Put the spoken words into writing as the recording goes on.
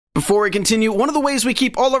Before we continue, one of the ways we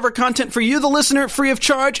keep all of our content for you, the listener, free of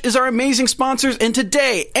charge is our amazing sponsors, and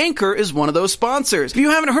today, Anchor is one of those sponsors. If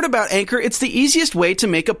you haven't heard about Anchor, it's the easiest way to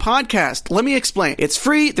make a podcast. Let me explain. It's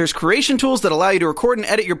free, there's creation tools that allow you to record and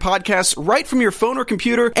edit your podcasts right from your phone or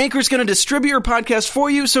computer. Anchor is going to distribute your podcast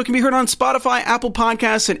for you so it can be heard on Spotify, Apple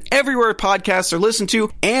Podcasts, and everywhere podcasts are listened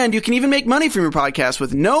to, and you can even make money from your podcast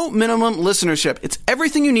with no minimum listenership. It's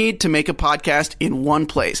everything you need to make a podcast in one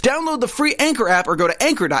place. Download the free Anchor app or go to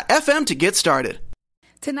anchor.fm to get started.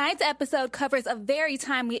 Tonight's episode covers a very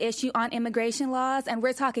timely issue on immigration laws, and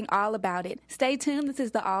we're talking all about it. Stay tuned. This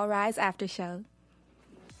is the All Rise After Show.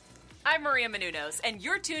 I'm Maria Menounos, and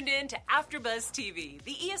you're tuned in to AfterBuzz TV,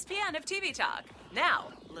 the ESPN of TV talk. Now,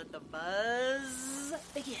 let the buzz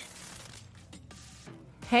begin.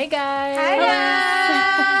 Hey, guys. Hi,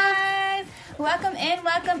 guys. Welcome in,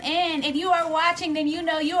 welcome in. If you are watching, then you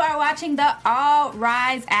know you are watching the All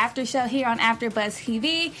Rise After Show here on AfterBuzz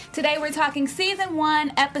TV. Today we're talking Season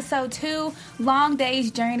 1, Episode 2, Long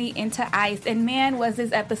Day's Journey into ICE. And man, was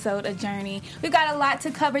this episode a journey. We've got a lot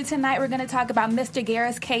to cover tonight. We're going to talk about Mr.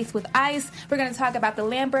 Guerra's case with ICE. We're going to talk about the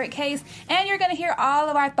Lambert case. And you're going to hear all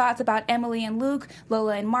of our thoughts about Emily and Luke,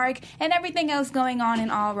 Lola and Mark, and everything else going on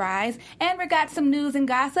in All Rise. And we got some news and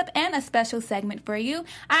gossip and a special segment for you.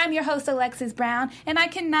 I'm your host, Alexis Brown, and I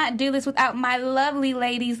cannot do this without my lovely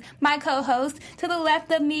ladies, my co-host. To the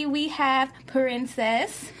left of me, we have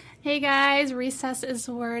Princess. Hey guys, recess is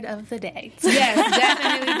the word of the day. Yes,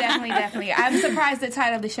 definitely. I'm surprised the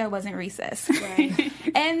title of the show wasn't Recess. Right.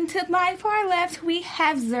 And to my far left, we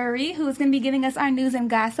have Zuri, who is going to be giving us our news and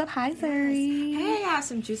gossip. Hi, Zuri. Hey, I have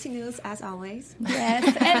some juicy news, as always.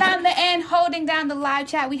 Yes. And on the end, holding down the live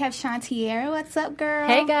chat, we have Shantiera. What's up, girl?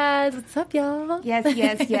 Hey guys, what's up, y'all?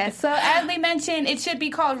 Yes. So as we mentioned, it should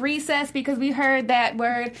be called Recess because we heard that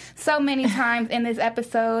word so many times in this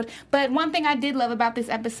episode. But one thing I did love about this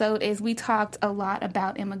episode is we talked a lot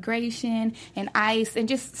about immigration and ICE and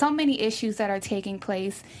just so many issues that are taking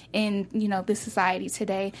place in, this society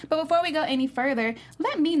today. But before we go any further,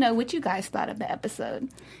 let me know what you guys thought of the episode.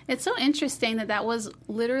 It's so interesting that was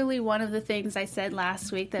literally one of the things I said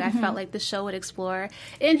last week that I felt like the show would explore.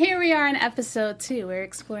 And here we are in episode 2. We're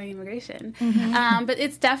exploring immigration. But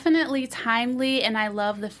it's definitely timely, and I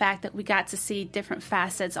love the fact that we got to see different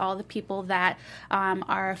facets, all the people that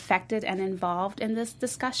are affected and involved in this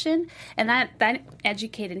discussion. And that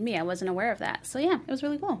educated me. I wasn't aware of that. So, yeah, it was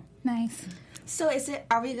really cool. Nice. So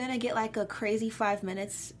are we going to get like a crazy 5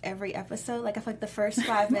 minutes every episode? Like I feel like the first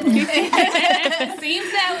 5 minutes.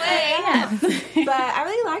 Seems that way. But I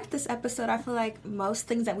really liked this episode. I feel like most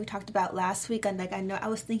things that we talked about last week, and like I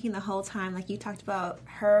was thinking the whole time, like you talked about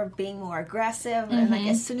her being more aggressive, and like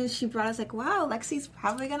as soon as she brought us, like, wow, Lexi's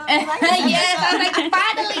probably going to like this episode. Yes, I was like,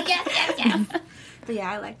 finally, yes. But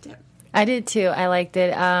yeah, I liked it. I did too. I liked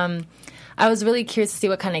it. I was really curious to see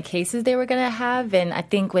what kind of cases they were going to have. And I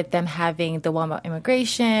think with them having the one about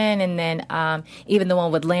immigration and then even the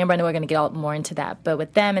one with Lambert, I know we're going to get more into that. But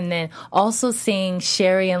with them and then also seeing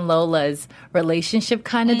Sherry and Lola's relationship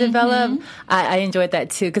kind of develop, I enjoyed that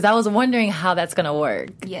too. Because I was wondering how that's going to work.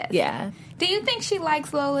 Yes. Yeah. Do you think she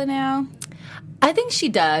likes Lola now? I think she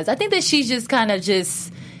does. I think that she's just kind of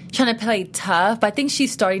just trying to play tough. But I think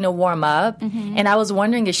she's starting to warm up. And I was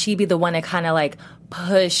wondering if she'd be the one to kind of like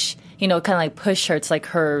push her to like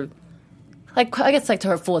her, like I guess like to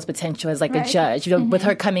her fullest potential as like a judge, with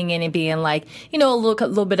her coming in and being like, a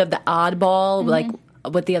little bit of the oddball, like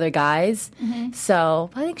with the other guys. So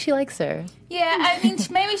I think she likes her. Yeah, I mean,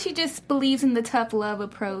 maybe she just believes in the tough love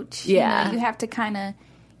approach. Yeah. You have to kind of,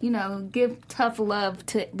 give tough love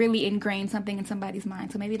to really ingrain something in somebody's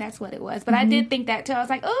mind. So maybe that's what it was. But I did think that too. I was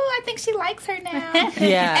like, oh, I think she likes her now.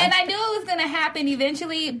 Yeah. And I knew it was going to happen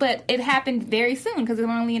eventually, but it happened very soon because we're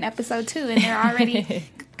only in episode 2 and they're already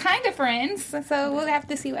kind of friends. So we'll have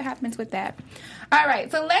to see what happens with that. All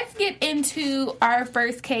right, so let's get into our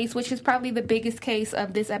first case, which is probably the biggest case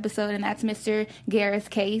of this episode, and that's Mr. Guerra's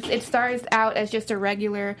case. It starts out as just a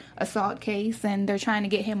regular assault case, and they're trying to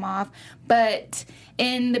get him off. But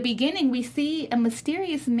in the beginning, we see a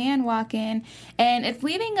mysterious man walk in, and it's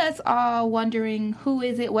leaving us all wondering, who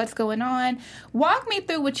is it, what's going on? Walk me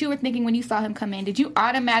through what you were thinking when you saw him come in. Did you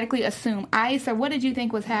automatically assume ICE, or what did you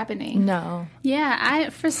think was happening? No. Yeah,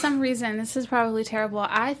 for some reason, this is probably terrible,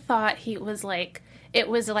 I thought he was like, it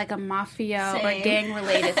was like a mafia or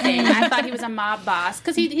gang-related thing. I thought he was a mob boss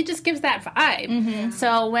because he just gives that vibe.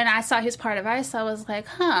 So when I saw he was part of ICE, I was like,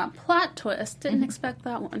 plot twist. Didn't expect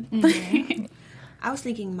that one. I was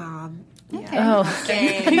thinking mob. Okay. Oh.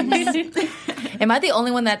 Am I the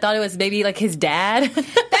only one that thought it was maybe like his dad?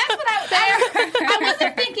 That's what I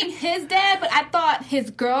wasn't thinking him his dad, but I thought his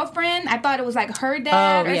girlfriend. I thought it was like her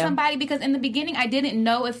dad or somebody, because in the beginning I didn't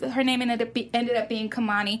know if her name ended up being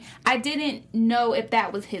Kamani. I didn't know if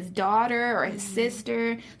that was his daughter or his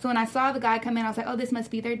sister. So when I saw the guy come in, I was like, oh, this must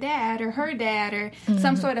be their dad or her dad or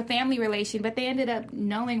some sort of family relation. But they ended up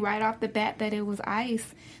knowing right off the bat that it was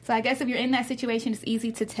Ice. So I guess if you're in that situation, it's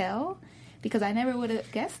easy to tell, because I never would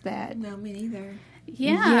have guessed that. No, me neither.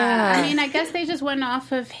 Yeah. I mean, I guess they just went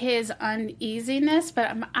off of his uneasiness,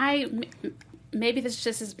 but maybe this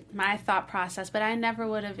just is my thought process, but I never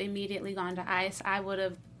would have immediately gone to Ice. I would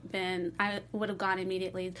have gone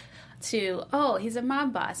immediately to, oh, he's a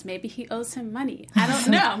mob boss. Maybe he owes him money. I don't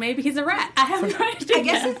know. Maybe he's a rat. I have no idea. I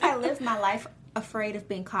guess if I lived my life afraid of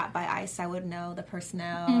being caught by Ice, I would know the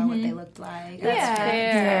personnel or what they looked like. That's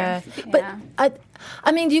fair. But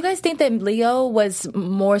I mean, do you guys think that Leo was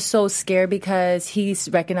more so scared because he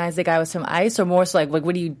recognized the guy was from Ice, or more so like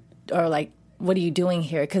what are you doing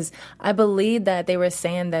here? Because I believe that they were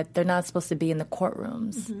saying that they're not supposed to be in the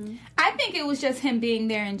courtrooms. I think it was just him being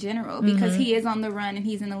there in general, because he is on the run and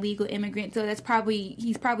he's an illegal immigrant. So he's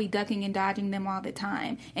probably ducking and dodging them all the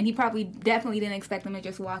time. And he definitely didn't expect them to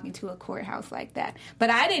just walk into a courthouse like that.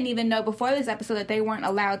 But I didn't even know before this episode that they weren't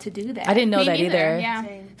allowed to do that. I didn't know that either. Yeah.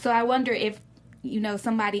 So I wonder if,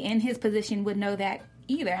 somebody in his position would know that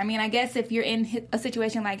either. I mean, I guess if you're in a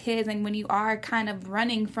situation like his, and when you are kind of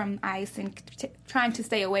running from Ice and trying to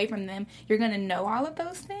stay away from them, you're going to know all of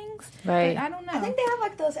those things. Right. But I don't know. I think they have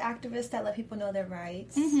like those activists that let people know their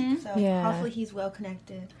rights. So hopefully he's well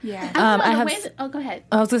connected. Yeah. Go ahead.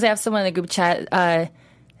 I was going to say, I have someone in the group chat.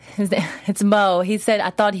 It's Mo. He said, I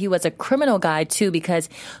thought he was a criminal guy too, because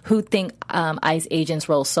who think ICE agents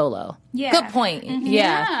roll solo? Yeah. Good point.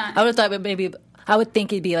 Yeah. I would have thought maybe... I would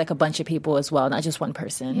think it'd be like a bunch of people as well, not just one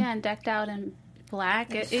person. Yeah, and decked out in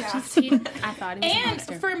black. I thought he was a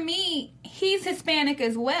monster. For me, he's Hispanic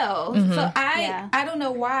as well. So I don't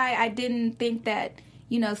know why I didn't think that,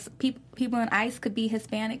 people in ICE could be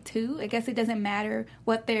Hispanic too. I guess it doesn't matter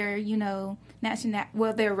what their,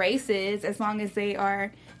 their race is, as long as they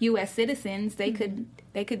are U.S. citizens. They could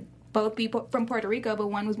both be from Puerto Rico, but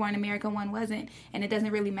one was born in America, one wasn't, and it doesn't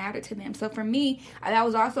really matter to them. So for me, that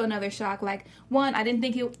was also another shock. Like, one, I didn't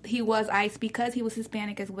think he was ICE because he was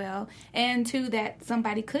Hispanic as well, and two, that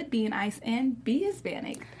somebody could be in ICE and be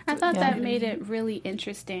Hispanic. I thought that made it really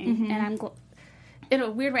interesting, and in a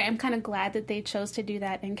weird way, I'm kind of glad that they chose to do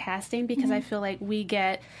that in casting, because I feel like we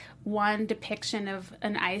get one depiction of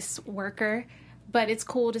an ICE worker, but it's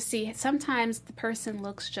cool to see sometimes the person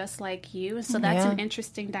looks just like you. So that's an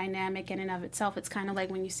interesting dynamic in and of itself. It's kind of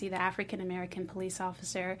like when you see the African-American police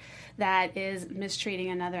officer that is mistreating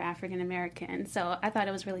another African-American. So I thought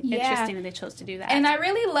it was really interesting that they chose to do that. And I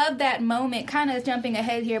really love that moment, kind of jumping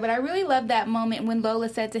ahead here, but I really love that moment when Lola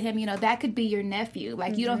said to him, that could be your nephew.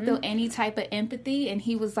 Like, you don't feel any type of empathy. And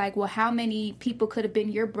he was like, well, how many people could have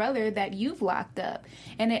been your brother that you've locked up?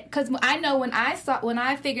 And because I know when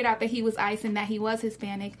I figured out that he was ICE and that he was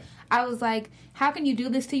Hispanic, I was like, how can you do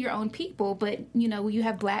this to your own people? But, you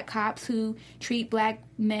have black cops who treat black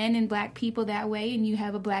men and black people that way, and you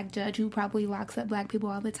have a black judge who probably locks up black people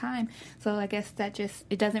all the time. So I guess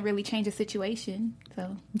it doesn't really change the situation.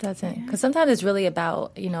 So it doesn't. Because sometimes it's really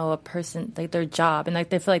about, a person, like their job, and like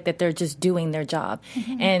they feel like that they're just doing their job.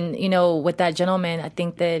 And, with that gentleman, I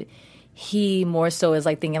think that he more so is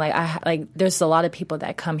like thinking there's a lot of people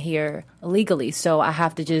that come here illegally, so I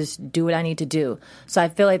have to just do what I need to do. So I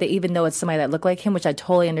feel like that even though it's somebody that look like him, which I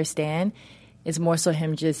totally understand, it's more so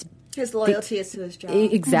him just his loyalty is to his job.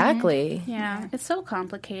 Exactly. Yeah, it's so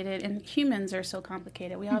complicated, and humans are so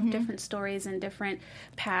complicated. We all have different stories and different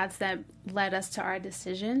paths that led us to our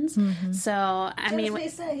decisions. So, I mean, what he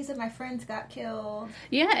said my friends got killed.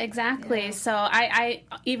 Yeah, exactly. Yeah. So I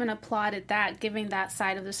even applauded that, giving that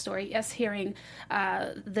side of the story. Yes, hearing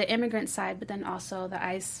the immigrant side, but then also the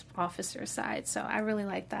ICE officer side. So I really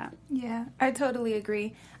like that. Yeah, I totally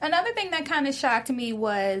agree. Another thing that kind of shocked me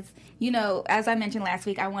was, as I mentioned last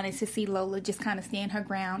week, I wanted to see Lola just kind of stand her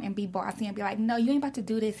ground and be bossy and be like, no, you ain't about to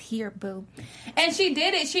do this here, boo. And she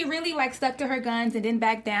did it. She really stuck to her guns and didn't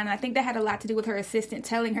back down. And I think that had a lot to do with her assistant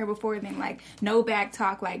telling her before then, no back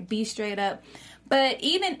talk, be straight up. But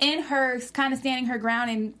even in her kind of standing her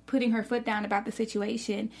ground and putting her foot down about the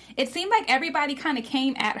situation, it seemed like everybody kind of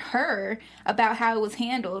came at her about how it was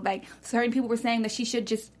handled. Like, certain people were saying that she should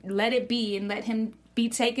just let it be and let him be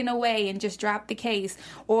taken away and just drop the case.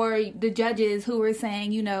 Or the judges who were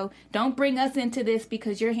saying, don't bring us into this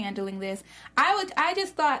because you're handling this. I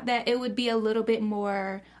just thought that it would be a little bit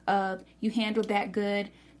more of, you handled that good,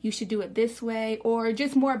 you should do it this way, or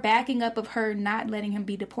just more backing up of her not letting him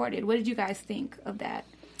be deported. What did you guys think of that?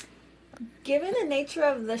 Given the nature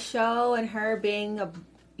of the show and her being a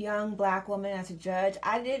young black woman as a judge,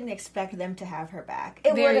 I didn't expect them to have her back.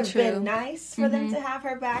 It would have been nice for them to have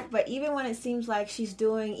her back, but even when it seems like she's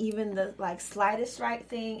doing even the slightest right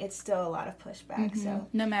thing, it's still a lot of pushback. So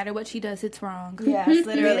no matter what she does, it's wrong. Yes,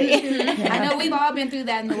 literally. I know we've all been through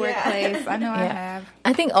that in the workplace. I know I have.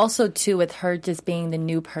 I think also too with her just being the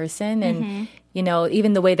new person and you know,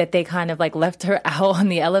 even the way that they kind of like left her out on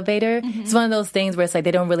the elevator, it's one of those things where it's like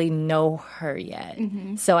they don't really know her yet.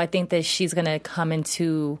 So I think that she's gonna come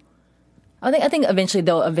into. I think eventually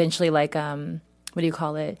they'll like what do you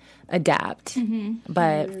call it? Adapt.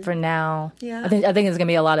 But for now, I think it's gonna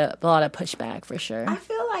be a lot of pushback for sure. I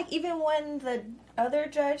feel like even when the other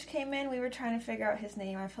judge came in, we were trying to figure out his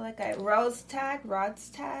name. I feel like Rodstad.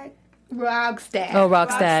 Rogstad. Oh,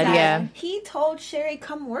 Rogstad, yeah. He told Sherry,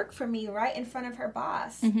 "Come work for me," right in front of her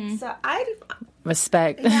boss. So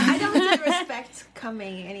Respect. Yeah, I don't see respect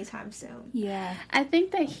coming anytime soon. Yeah. I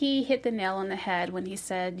think that he hit the nail on the head when he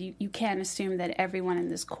said you can't assume that everyone in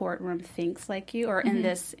this courtroom thinks like you or in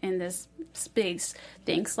this space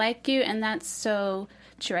thinks like you, and that's so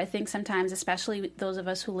true. I think sometimes, especially those of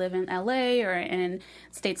us who live in LA or in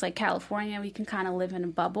states like California, we can kind of live in a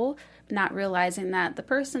bubble, not realizing that the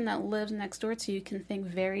person that lives next door to you can think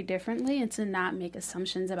very differently, and to not make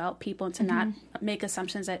assumptions about people, and to not make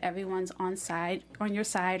assumptions that everyone's on your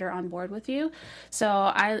side or on board with you. So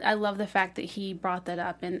I love the fact that he brought that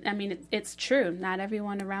up. And I mean, it's true. Not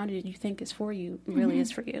everyone around you think is for you really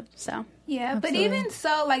is for you. So yeah, absolutely. But even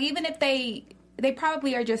so, like, even if they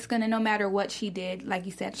probably are just going to, no matter what she did, like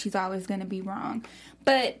you said, she's always going to be wrong.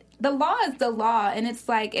 But the law is the law, and it's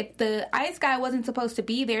like if the ICE guy wasn't supposed to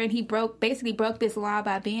be there and he basically broke this law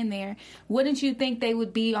by being there, wouldn't you think they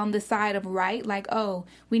would be on the side of right? Like, oh,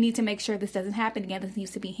 we need to make sure this doesn't happen again. This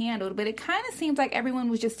needs to be handled. But it kind of seems like everyone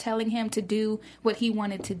was just telling him to do what he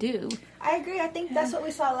wanted to do. I agree. I think that's what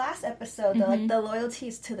we saw last episode. The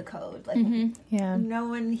loyalties to the code. Like, no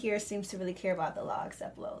one here seems to really care about the law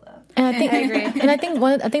except Lola. And I think, I agree. And I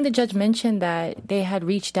think the judge mentioned that they had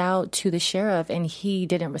reached out to the sheriff and he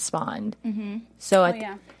didn't respond.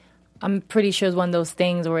 So I'm pretty sure it's one of those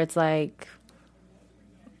things where it's like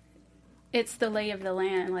it's the lay of the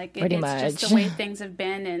land. Like it's much. just the way things have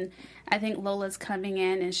been, and I think Lola's coming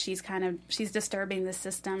in and she's disturbing the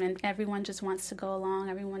system, and everyone just wants to go along.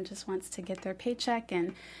 Everyone just wants to get their paycheck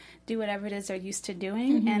and do whatever it is they're used to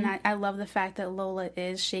doing. And I love the fact that Lola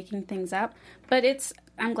is shaking things up. But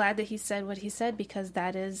I'm glad that he said what he said, because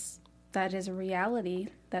that is a reality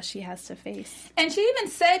that she has to face. And she even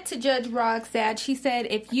said to Judge Rogstad, she said,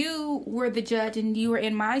 if you were the judge and you were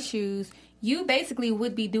in my shoes, you basically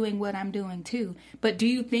would be doing what I'm doing too. But do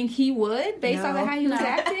you think he would, based on how he was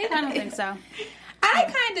acting? I don't think so. I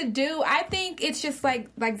kind of do. I think it's just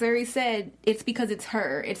like Zuri said, it's because it's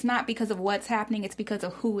her. It's not because of what's happening. It's because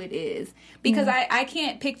of who it is. Because I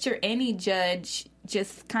can't picture any judge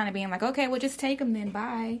just kind of being like, okay, well, just take him then,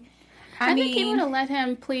 bye. I think he would have let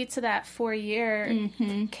him plead to that 4-year,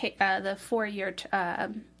 the 4-year,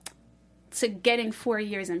 to getting 4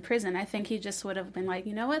 years in prison. I think he just would have been like,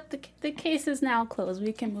 you know what, the case is now closed.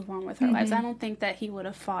 We can move on with our lives. I don't think that he would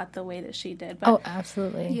have fought the way that she did. But,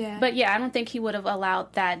 absolutely. Yeah. But yeah, I don't think he would have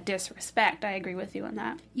allowed that disrespect. I agree with you on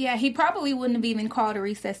that. Yeah, he probably wouldn't have even called a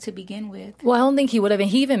recess to begin with. Well, I don't think he would have. And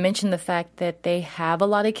he even mentioned the fact that they have a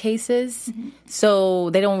lot of cases, so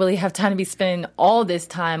they don't really have time to be spending all this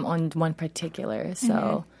time on one particular.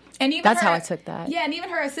 So and even that's how I took that. Yeah, and even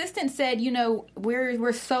her assistant said, you know,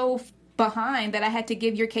 we're so behind that I had to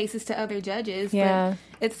give your cases to other judges. Yeah.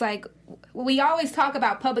 But it's like, we always talk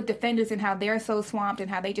about public defenders and how they're so swamped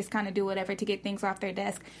and how they just kind of do whatever to get things off their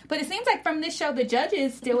desk. But it seems like from this show, the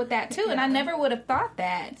judges deal with that too. And I never would have thought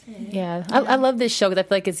that. Yeah. I love this show because I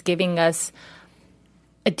feel like it's giving us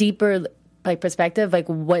a deeper perspective, like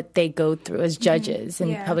what they go through as judges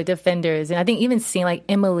and public defenders. And I think even seeing like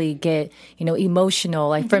Emily get, emotional,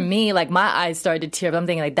 like for me, like my eyes started to tear up. I'm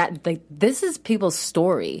thinking like that, like this is people's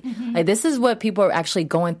story. Like this is what people are actually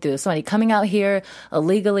going through. Somebody coming out here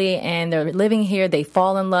illegally and they're living here, they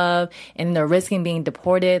fall in love and they're risking being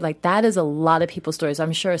deported. Like that is a lot of people's stories.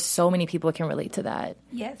 I'm sure so many people can relate to that.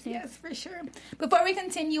 Yes, for sure. Before we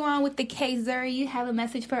continue on with the case, Zuri, you have a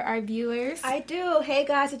message for our viewers? I do. Hey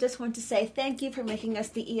guys, I just want to say thank you for making us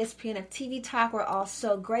the ESPN of TV Talk. We're all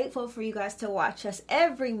so grateful for you guys to watch us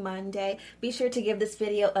every Monday. Be sure to give this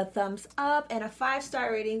video a thumbs up and a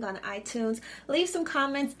 5-star rating on iTunes. Leave some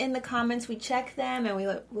comments in the comments. We check them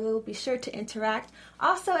and we'll be sure to interact.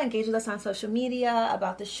 Also, engage with us on social media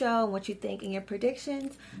about the show and what you think and your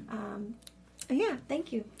predictions. Yeah,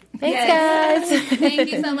 thank you. Thanks, guys.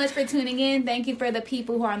 Thank you so much for tuning in. Thank you for the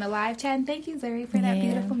people who are on the live chat. And thank you, Zuri, for that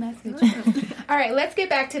beautiful message. All right, let's get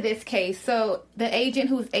back to this case. So the agent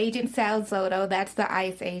who's Agent Sal Zotto, that's the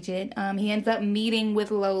ICE agent, he ends up meeting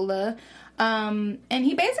with Lola. And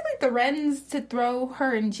he basically threatens to throw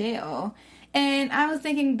her in jail. And I was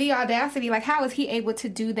thinking, the audacity, like, how is he able to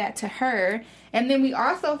do that to her? And then we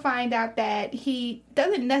also find out that he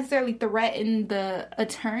doesn't necessarily threaten the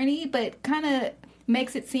attorney, but kind of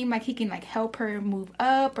makes it seem like he can, like, help her move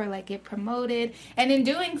up or, like, get promoted. And in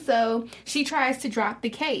doing so, she tries to drop the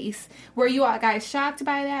case. Were you all guys shocked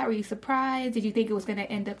by that? Were you surprised? Did you think it was going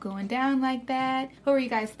to end up going down like that? What were you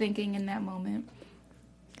guys thinking in that moment?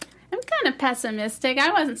 I'm kind of pessimistic.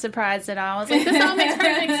 I wasn't surprised at all. I was like, this all makes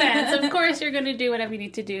perfect sense. Of course, you're going to do whatever you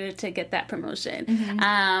need to do to get that promotion.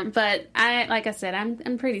 But like I said,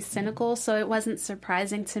 I'm pretty cynical, so it wasn't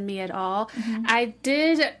surprising to me at all. I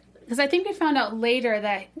did, because I think we found out later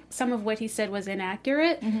that some of what he said was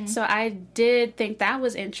inaccurate. So I did think that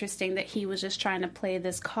was interesting, that he was just trying to play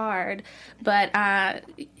this card. But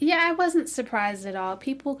yeah, I wasn't surprised at all.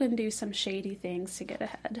 People can do some shady things to get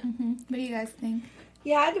ahead. What do you guys think?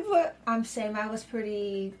 Yeah, I did what I'm saying. I was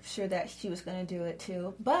pretty sure that she was going to do it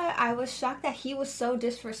too. But I was shocked that he was so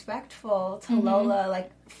disrespectful to Lola, like,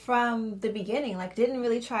 from the beginning. Like, didn't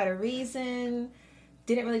really try to reason,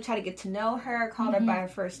 didn't really try to get to know her, called her by her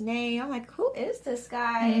first name. I'm like, who is this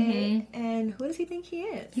guy? And who does he think he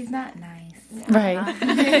is? He's not nice. Right.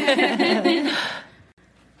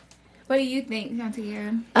 What do you think,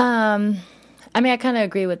 Shantiera? I mean, I kind of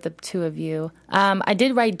agree with the two of you. I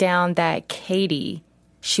did write down that Katie,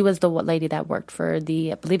 she was the lady that worked for I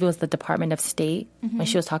believe it was the Department of State, when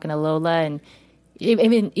she was talking to Lola, and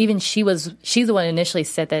even she's the one initially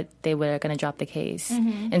said that they were going to drop the case.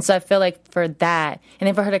 And so I feel like for that, and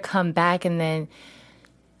then for her to come back, and then,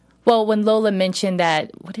 well, when Lola mentioned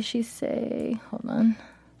that, what did she say? Hold on.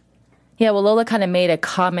 Yeah, well, Lola kind of made a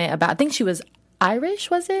comment about, I think she was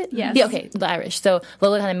Irish, was it? Yes. Yeah, okay, the Irish. So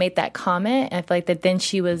Lola kind of made that comment, and I feel like that then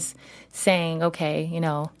she was saying, okay, you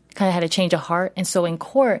know, kind of had a change of heart. And so in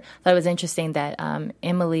court, I thought it was interesting that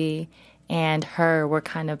Emily and her were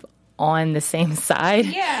kind of on the same side.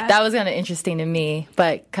 Yeah. That was kind of interesting to me.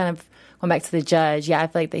 But kind of going back to the judge, yeah, I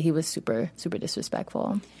feel like that he was super, super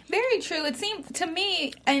disrespectful. Very true. It seemed to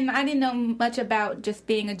me, and I didn't know much about just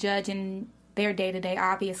being a judge in their day-to-day,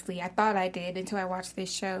 obviously. I thought I did until I watched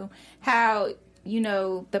this show. How, you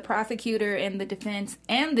know, the prosecutor and the defense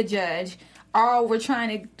and the judge all were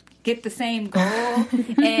trying to get the same goal.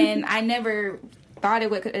 And I never thought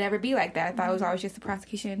it could ever be like that. I thought it was always just the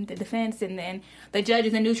prosecution, the defense, and then the judge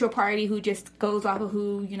is a neutral party who just goes off of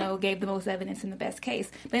who, you know, gave the most evidence in the best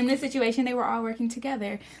case. But in this situation, they were all working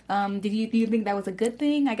together. Do you think that was a good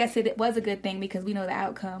thing? I guess it was a good thing because we know the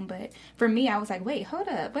outcome. But for me, I was like, wait, hold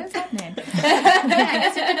up. What is happening? Yeah, I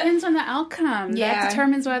guess it depends on the outcome. Yeah. That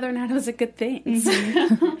determines whether or not it was a good thing.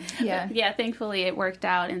 Yeah. Yeah, thankfully it worked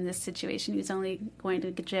out in this situation. He was only going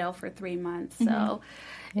to jail for 3 months, so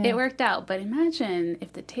it worked out. But imagine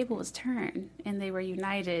if the table was turned and they were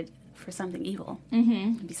united for something evil.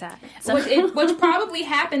 It'd be sad. So, Which probably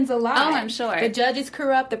happens a lot. Oh, I'm sure. The judge is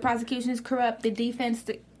corrupt, the prosecution is corrupt, the defense,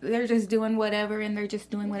 they're just doing whatever, and they're just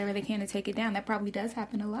doing whatever they can to take it down. That probably does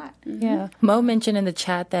happen a lot. Yeah. Mo mentioned in the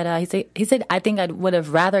chat that he said, I think I would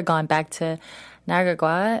have rather gone back to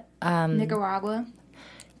Nicaragua. Nicaragua.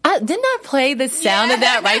 Didn't I play the sound of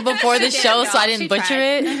that right before the show so I didn't butcher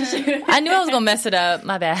it? I knew I was going to mess it up.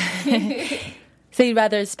 My bad. So you'd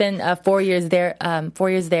rather spend 4 years there,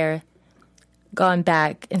 gone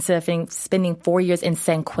back instead of spending 4 years in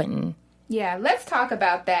San Quentin. Yeah, let's talk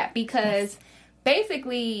about that because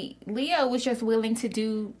basically Leo was just willing to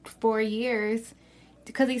do 4 years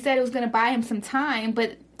because he said it was going to buy him some time.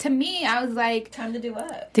 But to me, I was like, Time to do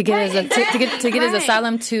what? To get his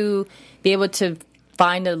asylum, to be able to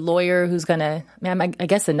find a lawyer who's gonna, I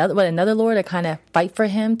guess another lawyer to kind of fight for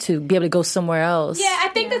him to be able to go somewhere else. Yeah, I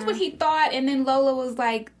think that's what he thought. And then Lola was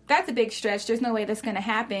like, that's a big stretch. There's no way that's going to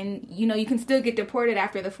happen. You know, you can still get deported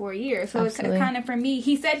after the 4 years. So Absolutely. It's kind of, for me,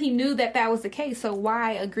 he said he knew that was the case. So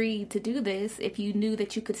why agree to do this if you knew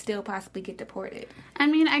that you could still possibly get deported? I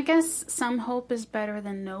mean, I guess some hope is better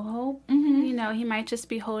than no hope. You know, he might just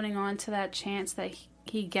be holding on to that chance that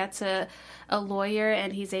he gets a lawyer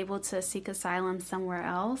and he's able to seek asylum somewhere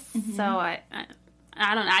else. So I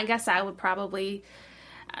don't know. I guess I would probably,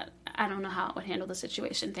 I don't know how I would handle the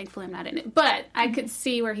situation. Thankfully, I'm not in it. But I could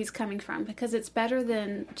see where he's coming from because it's better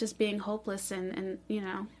than just being hopeless and you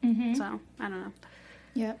know. So I don't know.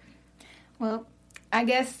 Yep. Well, I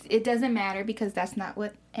guess it doesn't matter because that's not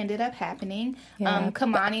what ended up happening. Yeah.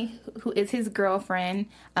 Kamani, who is his girlfriend,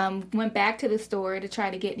 went back to the store to try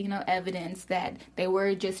to get, evidence that they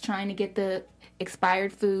were just trying to get the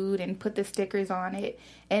expired food and put the stickers on it.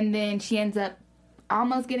 And then she ends up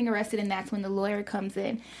almost getting arrested, and that's when the lawyer comes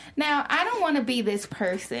in. Now, I don't want to be this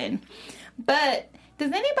person, but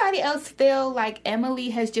does anybody else feel like Emily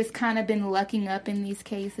has just kind of been lucking up in these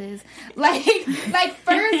cases? Like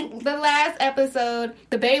first, the last episode,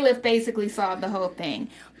 the bailiff basically solved the whole thing.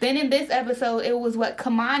 Then in this episode, it was what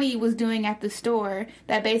Kamani was doing at the store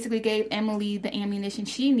that basically gave Emily the ammunition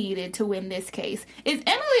she needed to win this case. Is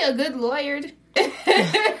Emily a good lawyer?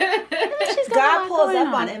 God pulls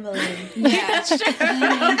up on Emily. Yeah, true.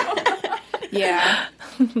 Yeah.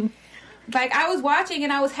 Like, I was watching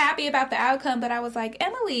and I was happy about the outcome, but I was like,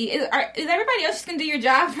 Emily, is everybody else just going to do your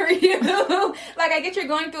job for you? Like, I get you're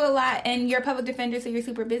going through a lot and you're a public defender, so you're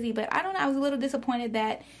super busy, but I don't know, I was a little disappointed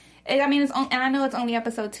that, and I know it's only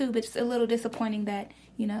episode 2, but it's a little disappointing that,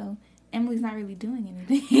 Emily's not really doing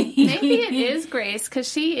anything. Maybe it is Grace, because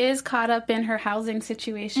she is caught up in her housing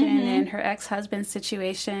situation and her ex-husband's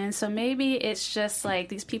situation. So maybe it's just like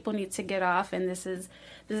these people need to get off, and this is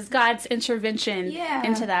God's intervention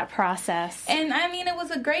into that process. And it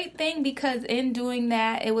was a great thing because in doing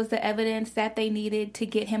that, it was the evidence that they needed to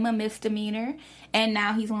get him a misdemeanor. And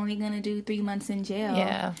now he's only going to do 3 months in jail.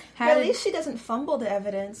 Yeah. At least she doesn't fumble the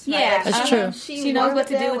evidence. Right? Yeah, that's true. She knows what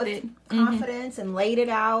to do with it. Confidence and laid it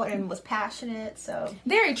out and was passionate. So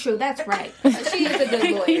very true. That's right. She is a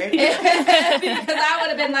good lawyer. Because I would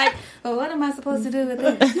have been like, well, what am I supposed to do with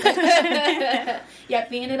this? Yep,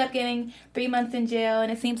 he ended up getting 3 months in jail.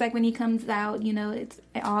 And it seems like when he comes out, it's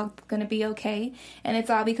all going to be okay. And it's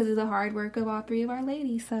all because of the hard work of all 3 of our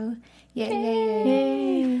ladies. So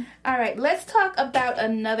Yay. All right, let's talk about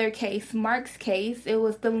another case, Mark's case. It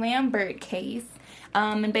was the Lambert case.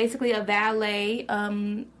 And basically a valet,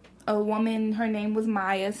 a woman, her name was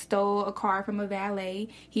Maya, stole a car from a valet.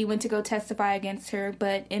 He went to go testify against her,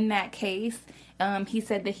 but in that case, he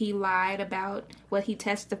said that he lied about what he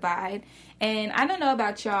testified. And I don't know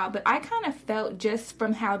about y'all, but I kind of felt just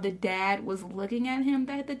from how the dad was looking at him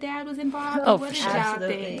that the dad was involved. Oh, what did sure. y'all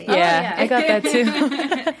think? Yeah, I got that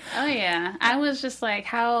too. Oh, yeah. I was just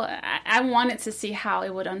like, I wanted to see how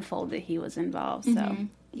it would unfold that he was involved. So,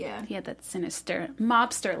 yeah. He had that sinister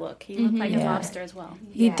mobster look. He looked like a mobster as well.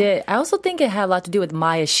 He did. I also think it had a lot to do with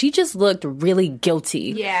Maya. She just looked really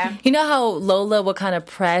guilty. Yeah. You know how Lola would kind of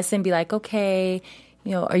press and be like, okay,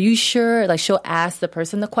 are you sure? Like, she'll ask the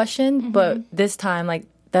person the question, but this time, like,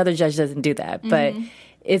 the other judge doesn't do that. But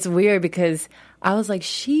it's weird because I was like, I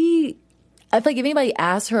feel like if anybody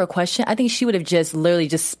asked her a question, I think she would have just literally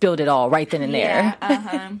just spilled it all right then and there.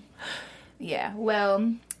 Yeah,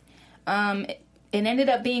 well, it ended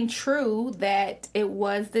up being true that it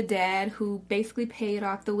was the dad who basically paid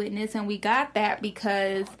off the witness, and we got that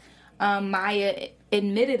because Maya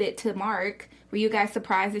admitted it to Mark. Were you guys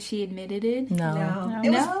surprised that she admitted it? No. It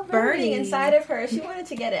was burning inside of her. She wanted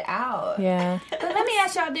to get it out. Yeah. But let me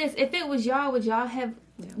ask y'all this. If it was y'all, would y'all have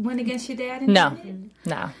went against your dad? No.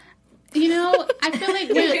 No. I feel like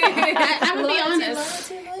I'm going to be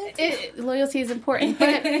honest. Loyalty is important.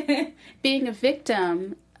 But being a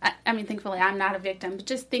victim, thankfully I'm not a victim, but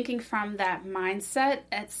just thinking from that mindset,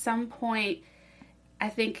 at some point, I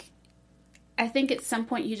think at some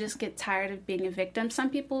point you just get tired of being a victim.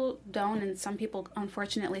 Some people don't, and some people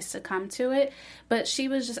unfortunately succumb to it. But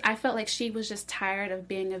I felt like she was just tired of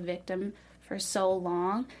being a victim for so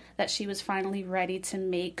long that she was finally ready to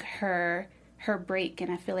make her break.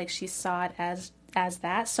 And I feel like she saw it as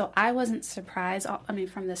that. So I wasn't surprised.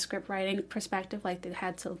 From the script writing perspective, like they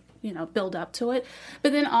had to, build up to it.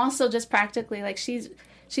 But then also just practically, like she's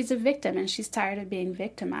a victim and she's tired of being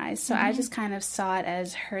victimized. So I just kind of saw it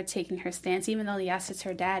as her taking her stance, even though, yes, it's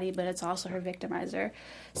her daddy, but it's also her victimizer.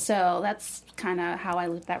 So that's kind of how I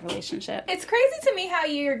look at that relationship. It's crazy to me how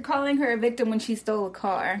you're calling her a victim when she stole a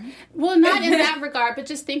car. Well, not in that regard, but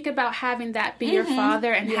just think about having that be your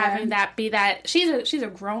father and having that be that. She's a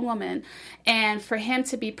grown woman. And for him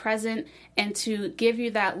to be present and to give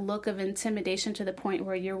you that look of intimidation to the point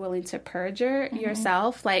where you're willing to perjure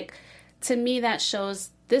yourself, like, to me, that shows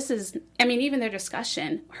this is, even her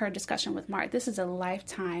discussion with Mark, this is a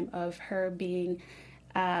lifetime of her being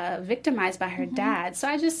victimized by her dad. So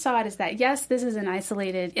I just saw it as that, yes, this is an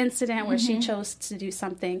isolated incident where she chose to do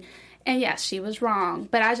something. And yes, she was wrong.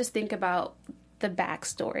 But I just think about the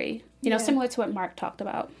backstory, similar to what Mark talked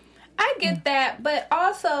about. I get that, but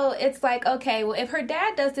also it's like, okay, well, if her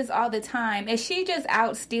dad does this all the time, is she just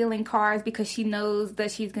out stealing cars because she knows that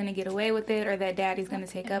she's going to get away with it or that daddy's going to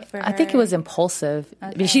take up for her? I think it was impulsive.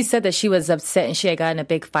 Okay. She said that she was upset and she had gotten a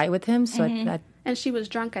big fight with him, so And she was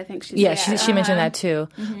drunk, I think she said. Yeah, she mentioned that too.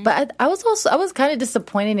 But I was kind of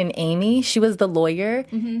disappointed in Amy. She was the lawyer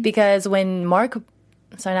because when Mark,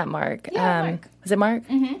 sorry, not Mark. Mark. Was it Mark?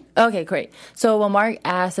 Okay, great. So when Mark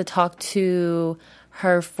asked to talk to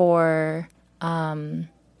her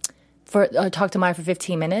talk to Maya for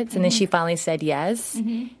 15 minutes, and then she finally said yes.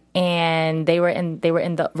 And they were in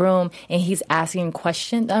the room, and he's asking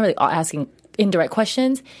questions, not really asking indirect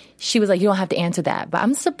questions. She was like, "You don't have to answer that." But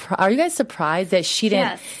I'm surprised. Are you guys surprised that she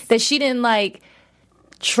didn't like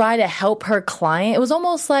try to help her client? It was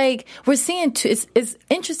almost like we're seeing two. It's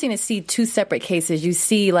interesting to see two separate cases. You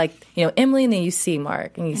see, like, Emily, and then you see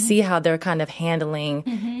Mark, and you see how they're kind of handling,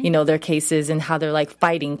 their cases and how they're like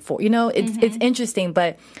fighting for. It's interesting.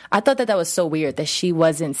 But I thought that was so weird that she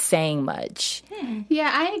wasn't saying much.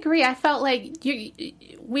 Yeah, I agree. I felt like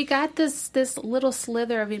we got this little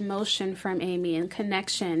slither of emotion from Amy and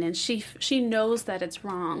connection, and she knows that it's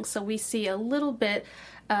wrong. So we see a little bit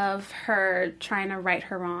of her trying to right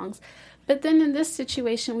her wrongs. But then in this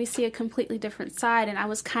situation, we see a completely different side, and I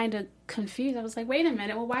was kind of confused. I was like, wait a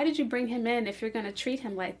minute, well, why did you bring him in if you're going to treat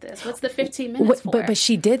him like this? What's the 15 minutes for? But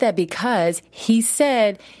she did that because he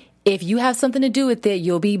said, if you have something to do with it,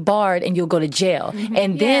 you'll be barred and you'll go to jail.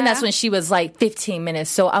 And then that's when she was like 15 minutes.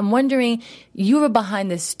 So I'm wondering, you were behind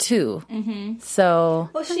this too. So.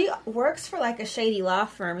 Well, she works for like a shady law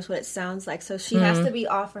firm is what it sounds like. So she has to be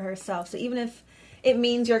off for herself. So even if it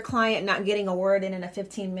means your client not getting a word in a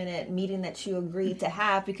 15-minute meeting that you agreed to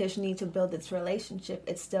have because you need to build this relationship,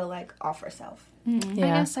 it's still like off herself. I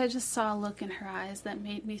guess I just saw a look in her eyes that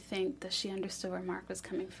made me think that she understood where Mark was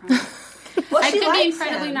coming from. Well, I she could be likes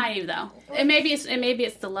incredibly him. naive though. And maybe it's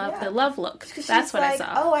the love look. That's what like, I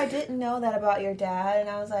saw. Oh, I didn't know that about your dad, and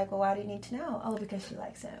I was like, well, why do you need to know? Oh, because she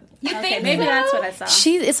likes him. Okay, maybe that's what I saw.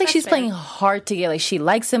 It's like she's playing hard to get. Like she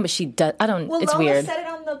likes him, but she does. I don't. Well, it's Lola weird. said it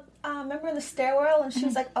on the remember in the stairwell, and she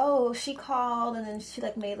was like, oh, she called, and then she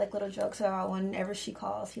like made like little jokes about whenever she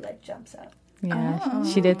calls, he like jumps up. Yeah,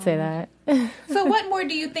 she did say that. So what more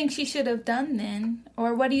do you think she should have done then?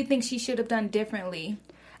 Or what do you think she should have done differently?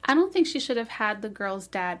 I don't think she should have had the girl's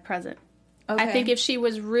dad present. Okay. I think if she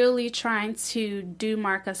was really trying to do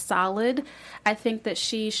Mark a solid, I think that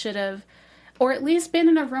she should have, or at least been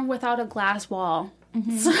in a room without a glass wall. So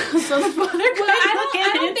the father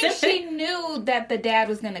I don't think she knew that the dad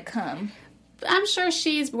was going to come. I'm sure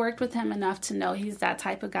she's worked with him enough to know he's that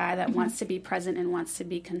type of guy that wants to be present and wants to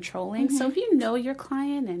be controlling. So if you know your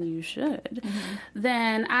client, and you should,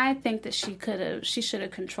 then I think that she should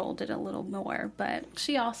have controlled it a little more. But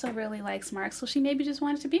she also really likes Mark, so she maybe just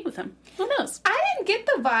wanted to be with him. Who knows? I didn't get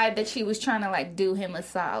the vibe that she was trying to like do him a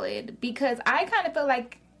solid, because I kind of feel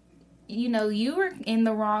like, you were in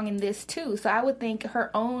the wrong in this too. So I would think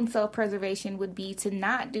her own self-preservation would be to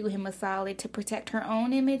not do him a solid, to protect her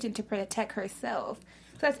own image and to protect herself.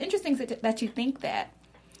 So that's interesting that you think that.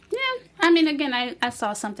 Yeah. I mean, again, I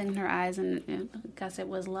saw something in her eyes, and I guess it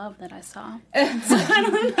was love that I saw. So I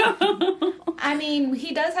don't know. I mean,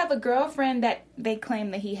 he does have a girlfriend that they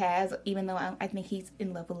claim that he has, even though I think he's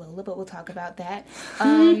in love with Lola, but we'll talk about that.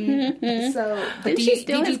 Did she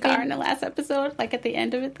steal his car in the last episode, like at the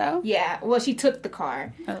end of it, though? Yeah, well, she took the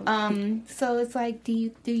car. Oh. So it's like, do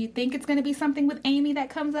you think it's going to be something with Amy that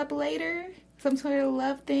comes up later? Some sort of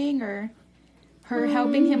love thing, or her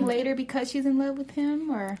helping him later because she's in love with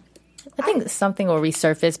him, or? I think something will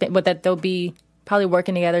resurface, but that they'll be probably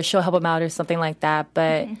working together. She'll help him out or something like that.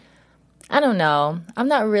 But I don't know. I'm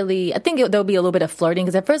not really. I think there'll be a little bit of flirting,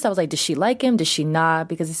 because at first I was like, does she like him? Does she not?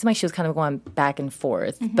 Because it seemed like she was kind of going back and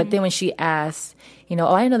forth. But then when she asked, oh,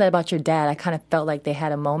 I didn't know that about your dad, I kind of felt like they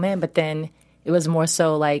had a moment. But then it was more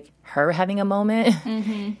so like her having a moment.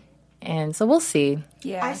 And so we'll see.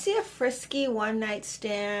 Yeah, I see a frisky one-night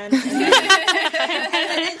stand.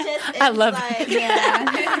 I love like,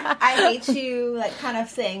 yeah, I hate you, like kind of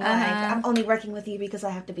thing. Like, I'm only working with you because I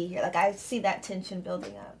have to be here. Like, I see that tension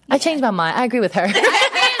building up. I changed my mind. I agree with her.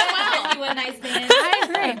 frisky one-night stand. I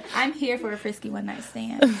agree. I'm here for a frisky one-night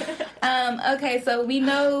stand. Okay, so we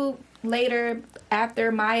know later,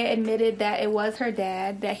 after Maya admitted that it was her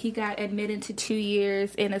dad, that he got admitted to 2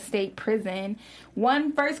 years in a state prison.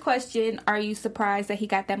 First question, are you surprised that he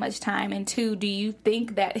got that much time? And two, do you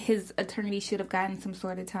think that his attorney should have gotten some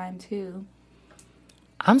sort of time too?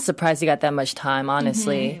 I'm surprised he got that much time,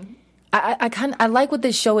 honestly. I like what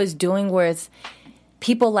this show is doing, where it's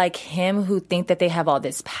people like him who think that they have all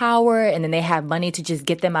this power and then they have money to just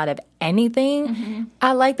get them out of anything.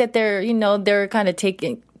 I like that they're kind of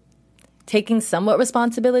taking somewhat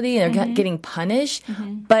responsibility and they're getting punished.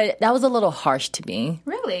 But that was a little harsh to me.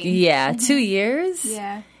 Really? Yeah. 2 years?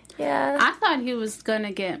 Yeah. Yeah. I thought he was going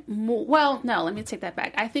to get more. Well, no, let me take that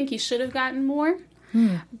back. I think he should have gotten more.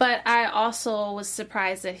 But I also was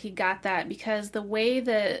surprised that he got that, because the way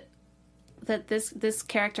that this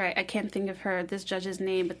character, I can't think of this judge's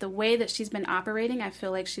name, but the way that she's been operating, I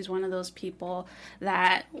feel like she's one of those people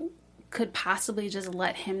that could possibly just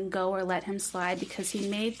let him go or let him slide, because he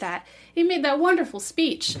made that wonderful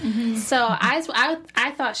speech. So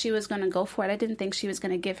I thought she was going to go for it. I didn't think she was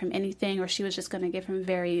going to give him anything, or she was just going to give him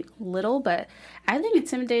very little. But I think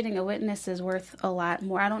intimidating a witness is worth a lot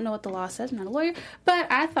more. I don't know what the law says. I'm not a lawyer,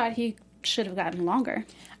 but I thought he should have gotten longer.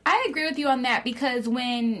 I agree with you on that, because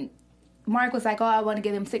when Mark was like, oh, I want to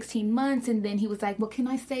give him 16 months. And then he was like, well, can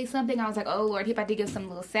I say something? I was like, oh, Lord, he about to give some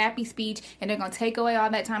little sappy speech, and they're going to take away all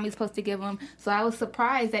that time he's supposed to give him. So I was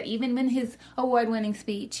surprised that even in his award-winning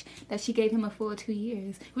speech, that she gave him a full 2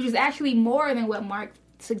 years, which was actually more than what Mark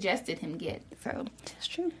suggested him get. So That's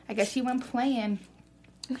true. I guess she went playing.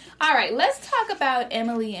 All right, let's talk about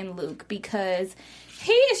Emily and Luke, because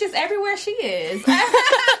he is just everywhere she is.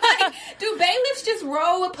 Like, do bailiffs just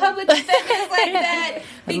roll with public defenders like that?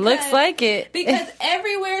 It looks like it. Because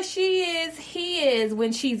everywhere she is, he is,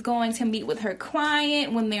 when she's going to meet with her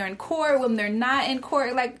client, when they're in court, when they're not in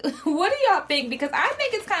court. Like, what do y'all think? Because I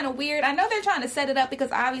think it's kind of weird. I know they're trying to set it up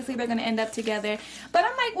because obviously they're going to end up together. But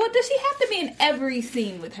I'm like, well, does she have to be in every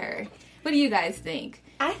scene with her? What do you guys think?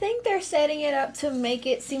 I think they're setting it up to make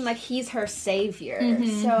it seem like he's her savior.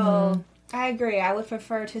 So I agree. I would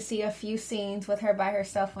prefer to see a few scenes with her by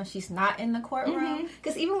herself when she's not in the courtroom.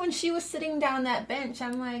 Because even when she was sitting down that bench,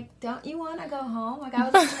 I'm like, don't you want to go home? Like, I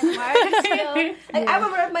was like, why are you still... Like, I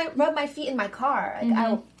would rub my feet in my car.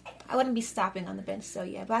 Like, I wouldn't be stopping on the bench. So,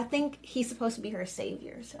 yeah. But I think he's supposed to be her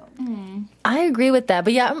savior. So I agree with that.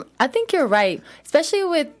 But yeah, I think you're right. Especially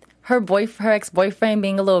with her ex-boyfriend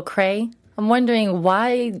being a little cray. I'm wondering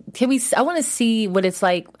why. I want to see what it's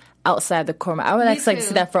like outside the courtroom. I would actually like to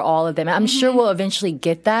see that for all of them. I'm sure we'll eventually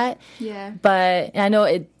get that. Yeah. But I know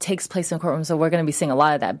it takes place in the courtroom, so we're going to be seeing a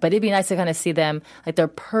lot of that. But it'd be nice to kind of see them, like, their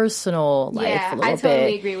personal life a little bit. I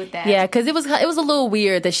totally agree with that. Yeah, because it was a little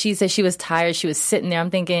weird that she said she was tired. She was sitting there. I'm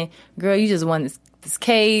thinking, girl, you just won this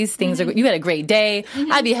case. Things are. You had a great day.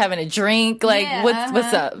 I'd be having a drink. Like,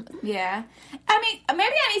 what's up? Yeah. I mean,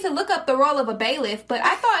 maybe I need to look up the role of a bailiff, but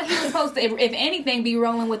I thought he was supposed to, if anything, be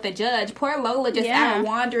rolling with the judge. Poor Lola just out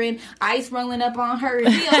wandering, ice rolling up on her,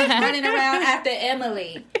 and she running around after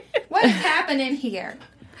Emily. What is happening here?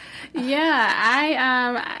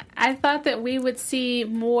 Yeah, I thought that we would see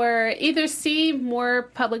more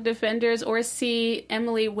public defenders or see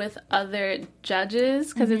Emily with other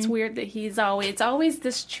judges, because it's weird that it's always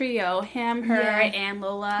this trio, him, her, and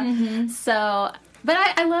Lola. So... But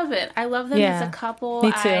I love it. I love them as a couple.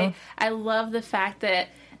 Me too. I love the fact that,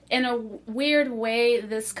 in a weird way,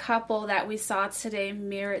 this couple that we saw today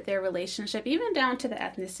mirrored their relationship, even down to the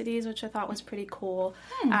ethnicities, which I thought was pretty cool.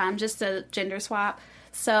 Just a gender swap.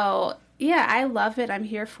 So, yeah, I love it. I'm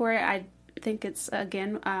here for it. I think it's,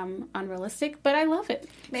 again, unrealistic, but I love it.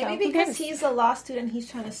 Maybe because he's a law student, he's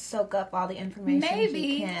trying to soak up all the information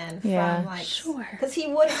he can from, like... Sure. Because he's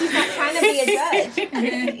not trying to be a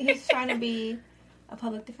judge. He's trying to be a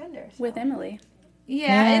public defender. So. With Emily.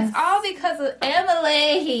 Yeah, it's all because of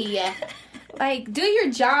Emily. Like, do your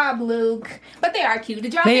job, Luke. But they are cute.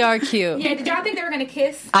 They are cute. Yeah, did y'all think they were going to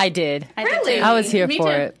kiss? I did. Really? I was here for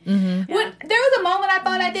it. There was a moment I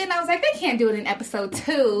thought I did, and I was like, they can't do it in episode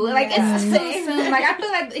 2. Like, it's so soon. Like, I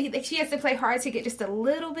feel like she has to play hard to get just a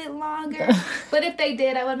little bit longer. But if they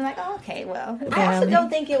did, I would have been like, oh, okay, well. I also don't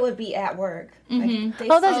think it would be at work. Like,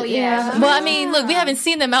 yeah. Well, I mean, look, we haven't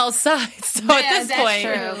seen them outside, so at this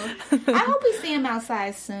point. True. I hope we see them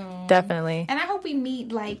outside soon. Definitely. And I hope we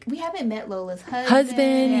meet, like, we haven't met Lola's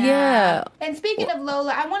husband. Yeah. And speaking of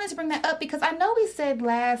Lola, I wanted to bring that up because I know we said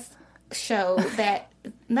last show that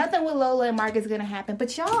nothing with Lola and Mark is going to happen.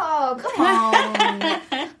 But y'all, come on.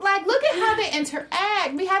 Like, look at how they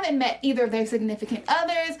interact. We haven't met either of their significant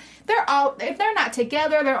others. If they're not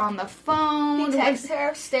together, they're on the phone. He texts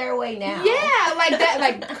her, stay away now. Yeah, like that,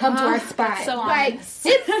 like, come to our spot. So like, it's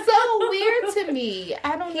so weird to me.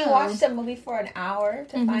 I don't know. He watched a movie for an hour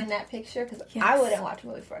to find that picture, because I wouldn't watch a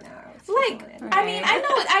movie for an hour. Like, I mean,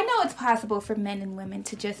 I know it's possible for men and women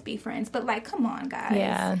to just be friends, but, like, come on, guys.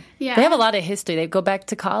 Yeah. They have a lot of history. They go back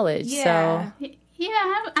to college, so... Yeah,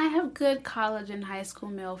 I have good college and high school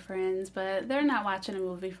male friends, but they're not watching a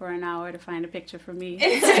movie for an hour to find a picture for me. And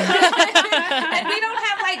we don't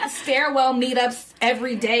have, like, stairwell meetups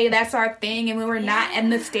every day. That's our thing. And when we're not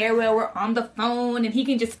in the stairwell, we're on the phone, and he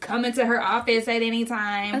can just come into her office at any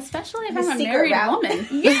time. Especially if I'm a married woman.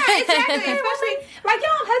 Yeah, exactly. Especially, like,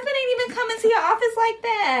 your husband ain't even come into your office like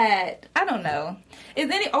that. I don't know.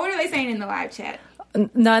 What are they saying in the live chat?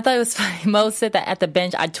 No, I thought it was funny. Mo said that at the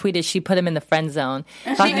bench, I tweeted she put him in the friend zone,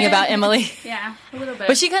 talking about Emily. Yeah, a little bit.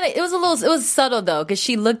 But she kind of, it was subtle though, because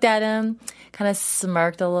she looked at him, kind of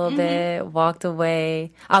smirked a little bit, walked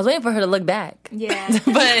away. I was waiting for her to look back. Yeah. But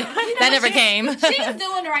that never came. She was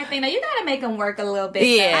doing the right thing. Now, you got to make him work a little bit.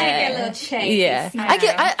 Yeah. I need that little chase.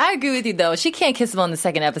 Yeah. I agree with you though. She can't kiss him on the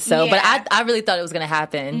second episode, but I really thought it was going to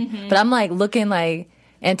happen. But I'm like looking like,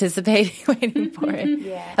 anticipating, waiting for it.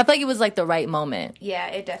 Yeah. I feel like it was like the right moment. Yeah,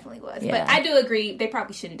 it definitely was. Yeah. But I do agree, they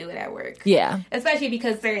probably shouldn't do it at work. Yeah. Especially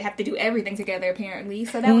because they have to do everything together, apparently.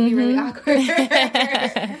 So that would be really awkward. All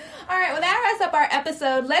right, well, that wraps up our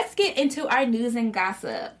episode. Let's get into our news and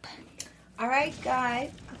gossip. All right,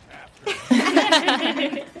 guys.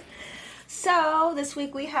 So this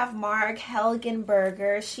week we have Marg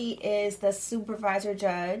Helgenberger. She is the supervisor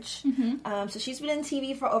judge. So she's been in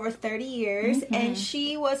TV for over 30 years, and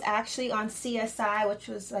she was actually on CSI, which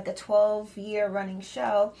was like a 12-year running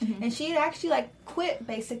show. And she had actually like quit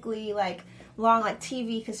basically like long like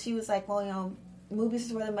TV because she was like, well, you know, movies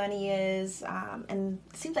is where the money is, and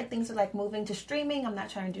it seems like things are like moving to streaming. I'm not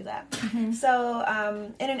trying to do that. So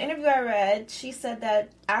in an interview I read, she said that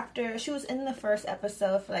after she was in the first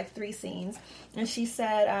episode for like 3 scenes, and she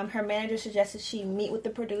said her manager suggested she meet with the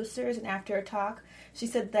producers, and after a talk she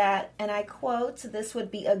said that, and I quote, "This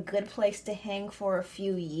would be a good place to hang for a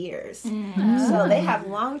few years." So they have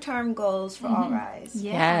long-term goals for All Rise.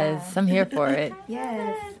 Yes, I'm here for it.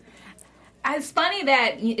 Yes. It's funny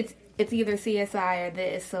that it's either CSI or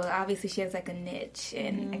this, so obviously she has like a niche,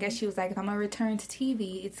 and I guess she was like, if I'm gonna return to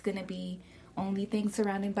TV, it's gonna be only things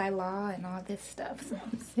surrounded by law and all this stuff. So.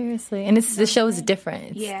 Seriously, and the show is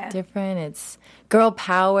different. It's different. It's girl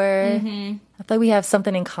power. I feel like we have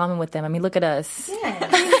something in common with them. I mean, look at us.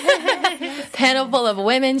 Panel full of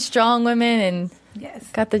women, strong women, and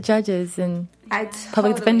got the judges and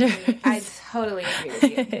public defender. I totally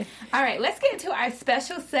agree with you. All right, let's get into our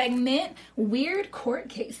special segment, Weird Court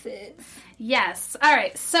Cases. Yes. All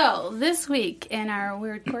right. So this week in our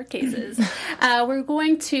Weird Court Cases, we're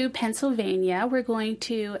going to Pennsylvania. We're going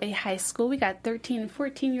to a high school. We got 13 and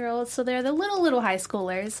 14-year-olds, so they're the little high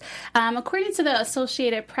schoolers. According to the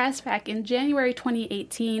Associated Press, back in January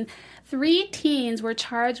 2018, 3 teens were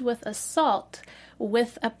charged with assault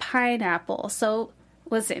with a pineapple. So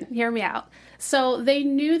listen, hear me out. So they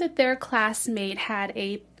knew that their classmate had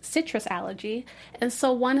a citrus allergy, and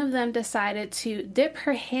so one of them decided to dip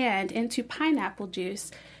her hand into pineapple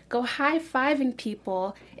juice, go high-fiving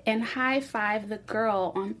people, and high-five the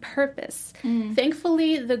girl on purpose.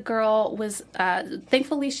 Thankfully, the girl was,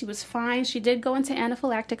 she was fine. She did go into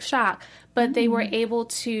anaphylactic shock, but they were able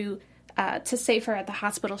to save her at the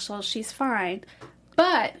hospital, so she's fine.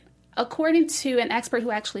 But according to an expert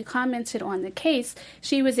who actually commented on the case,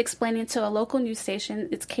 she was explaining to a local news station,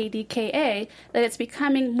 it's KDKA, that it's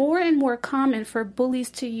becoming more and more common for bullies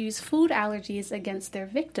to use food allergies against their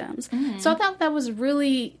victims. So I thought that was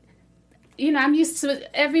really, you know, I'm used to,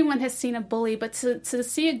 everyone has seen a bully, but to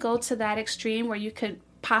see it go to that extreme where you could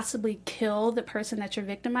possibly kill the person that you're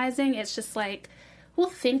victimizing, it's just like, who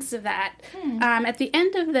thinks of that? At the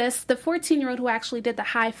end of this, the 14-year-old who actually did the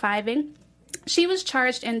high-fiving, she was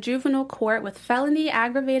charged in juvenile court with felony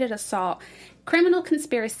aggravated assault, criminal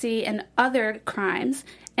conspiracy, and other crimes.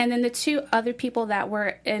 And then the 2 other people that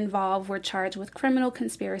were involved were charged with criminal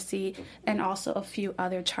conspiracy and also a few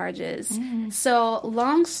other charges. So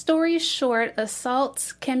long story short,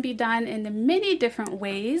 assaults can be done in many different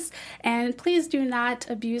ways. And please do not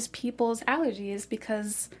abuse people's allergies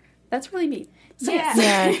because that's really mean. So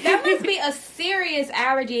that must be a serious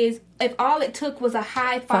allergy if all it took was a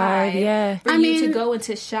high five for you to go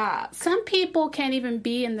into shock. Some people can't even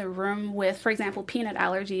be in the room with, for example, peanut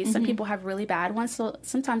allergies. Some people have really bad ones, so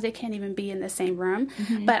sometimes they can't even be in the same room.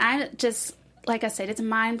 But like I said, it's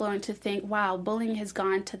mind-blowing to think, wow, bullying has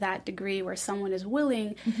gone to that degree where someone is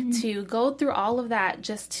willing to go through all of that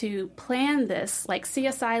just to plan this, like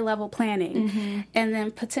CSI-level planning, and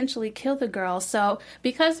then potentially kill the girl. So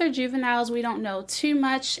because they're juveniles, we don't know too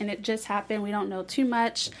much, and it just happened. We don't know too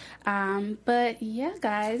much. But yeah,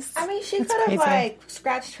 guys. I mean, she could have, like,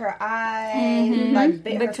 scratched her eye, like,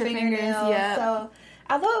 bit her fingernails. So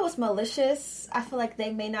although it was malicious, I feel like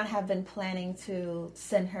they may not have been planning to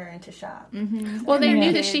send her into shock. Well, they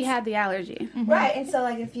knew that she had the allergy. Right, and so,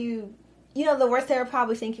 like, if you know, the worst they were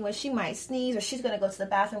probably thinking was she might sneeze or she's going to go to the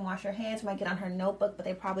bathroom, wash her hands, might get on her notebook, but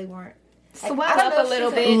they probably weren't Swell I don't up know a if little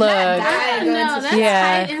she's bit. Look. Not die, go No, into that's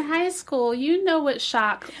Yeah. in high school. You know what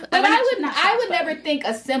shock. But I would never think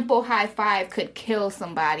a simple high five could kill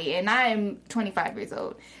somebody, and I'm 25 years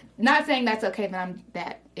old. Not saying that's okay that I'm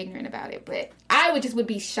that ignorant about it, but I would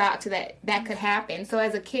be shocked that could happen. So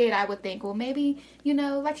as a kid, I would think, well, maybe,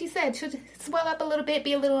 like you said, should swell up a little bit,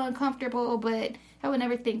 be a little uncomfortable, but I would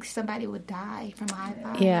never think somebody would die from a high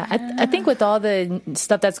five. Yeah, I think with all the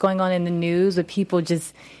stuff that's going on in the news, with people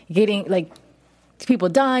just getting people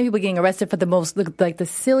dying, people getting arrested for the most the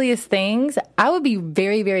silliest things, I would be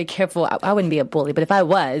very, very careful. I wouldn't be a bully, but if I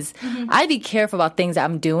was, I'd be careful about things that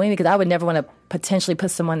I'm doing because I would never want to potentially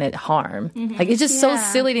put someone at harm. Like, it's just so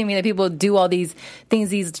silly to me that people do all these things,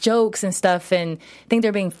 these jokes and stuff, and think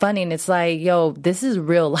they're being funny, and it's like, yo, this is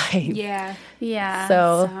real life. Yeah. Yeah.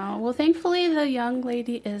 So- well, thankfully the young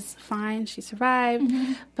lady is fine. She survived.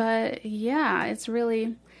 But yeah, it's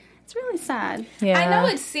really sad. Yeah. I know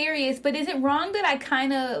it's serious, but is it wrong that I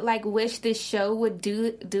kind of wish this show would do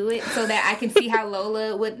it so that I can see how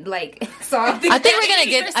Lola would solve these? I think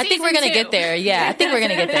we're gonna get there. Yeah, I think we're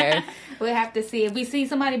gonna get there. We'll have to see. If we see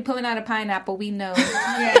somebody pulling out a pineapple, we know.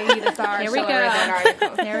 Yeah, either saw our Here show we or go. read that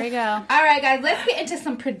article. There we go. All right, guys, let's get into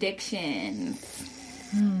some predictions.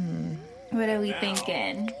 What are we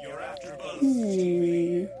thinking?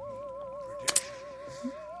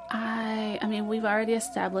 I mean, we've already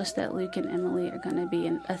established that Luke and Emily are going to be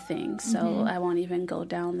a thing, so I won't even go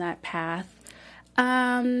down that path.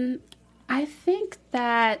 I think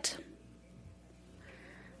that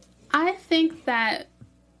I'm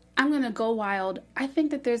going to go wild. I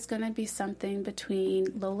think that there's going to be something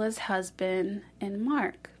between Lola's husband and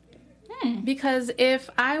Mark. Because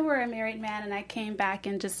if I were a married man and I came back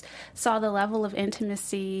and just saw the level of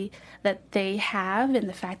intimacy that they have and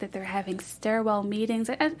the fact that they're having stairwell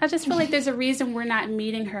meetings, I just feel like there's a reason we're not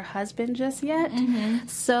meeting her husband just yet.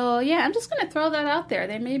 So, yeah, I'm just going to throw that out there.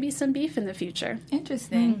 There may be some beef in the future.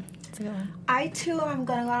 Interesting. I too am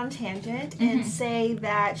going to go on a tangent and say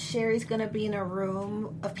that Sherry's going to be in a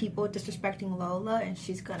room of people disrespecting Lola, and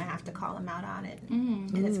she's going to have to call them out on it.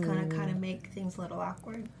 And it's going to kind of make things a little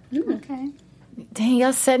awkward. Okay. Dang,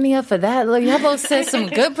 y'all set me up for that. Look, y'all both said some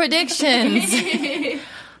good predictions.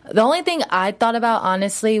 The only thing I thought about,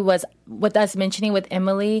 honestly, was what I was mentioning with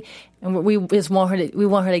Emily, and we want her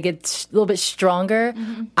to get a little bit stronger.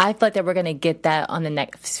 I feel like that we're going to get that on the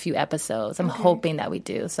next few episodes. I'm hoping that we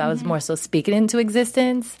do. So I was more so speaking into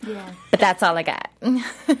existence. Yeah. But that's all I got.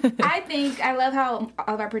 I love how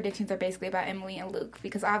all of our predictions are basically about Emily and Luke,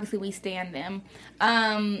 because obviously we stand them.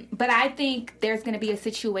 But I think there's going to be a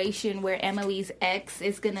situation where Emily's ex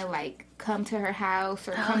is going to come to her house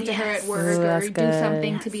or come to her at work or do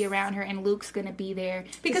something to be around her, and Luke's going to be there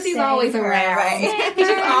because he's always around. Right? He's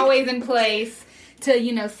just always in place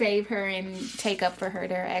to, save her and take up for her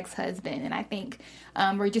to her ex-husband. And I think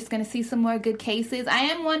we're just going to see some more good cases. I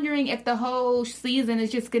am wondering if the whole season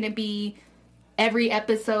is just going to be every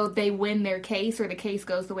episode they win their case or the case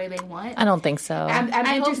goes the way they want. I don't think so. I'm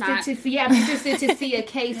interested to see. I'm interested to see a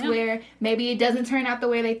case where maybe it doesn't turn out the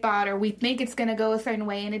way they thought, or we think it's going to go a certain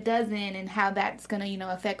way and it doesn't, and how that's going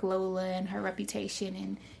to affect Lola and her reputation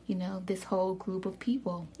and this whole group of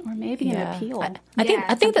people. Or maybe an appeal. I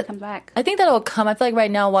think that come back. I think that'll come. I feel like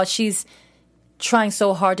right now, while she's trying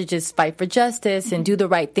so hard to just fight for justice and do the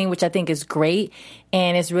right thing, which I think is great,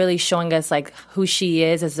 and it's really showing us who she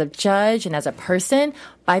is as a judge and as a person.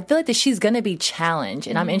 But I feel like that she's going to be challenged,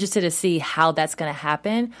 and I'm interested to see how that's going to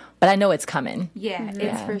happen. But I know it's coming. Yeah,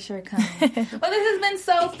 it's for sure coming. Well, this has been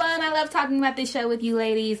so fun. I love talking about this show with you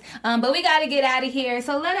ladies. But we got to get out of here.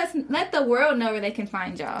 So let the world know where they can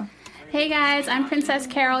find y'all. Hey guys, I'm Princess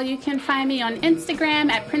Carol. You can find me on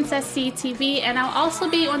Instagram at PrincessCTV, and I'll also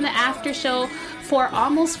be on the after show for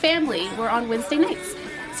Almost Family. We're on Wednesday nights.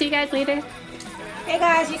 See you guys later. Hey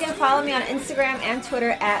guys, you can follow me on Instagram and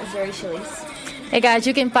Twitter at Zuri Shalise. Hey guys,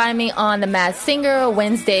 you can find me on The Masked Singer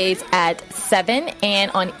Wednesdays at 7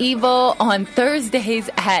 and on Evil on Thursdays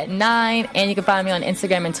at 9. And you can find me on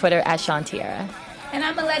Instagram and Twitter at Shantiera. And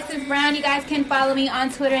I'm Alexis Brown. You guys can follow me on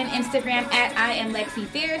Twitter and Instagram at I am Lexi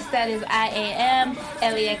Fierce. That is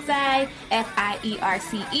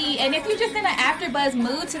IamLexiFierce. And if you're just in an AfterBuzz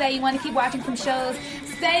mood today, you want to keep watching some shows,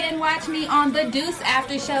 stay and watch me on The Deuce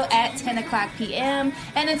After Show at 10 o'clock p.m.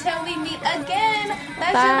 And until we meet again,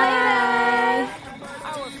 let's you later.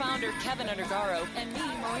 Our founder, Kevin Undergaro, and me,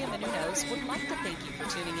 Maria Menounos, would like to thank you for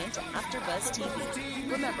tuning in to AfterBuzz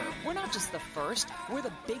TV. Remember, we're not just the first, we're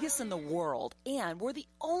the biggest in the world, and we're the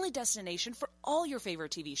only destination for all your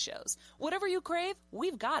favorite TV shows. Whatever you crave,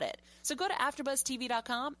 we've got it. So go to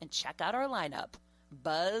AfterBuzzTV.com and check out our lineup.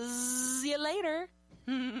 Buzz you later.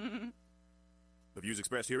 The views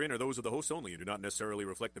expressed herein are those of the hosts only and do not necessarily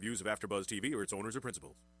reflect the views of AfterBuzz TV or its owners or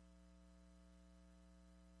principals.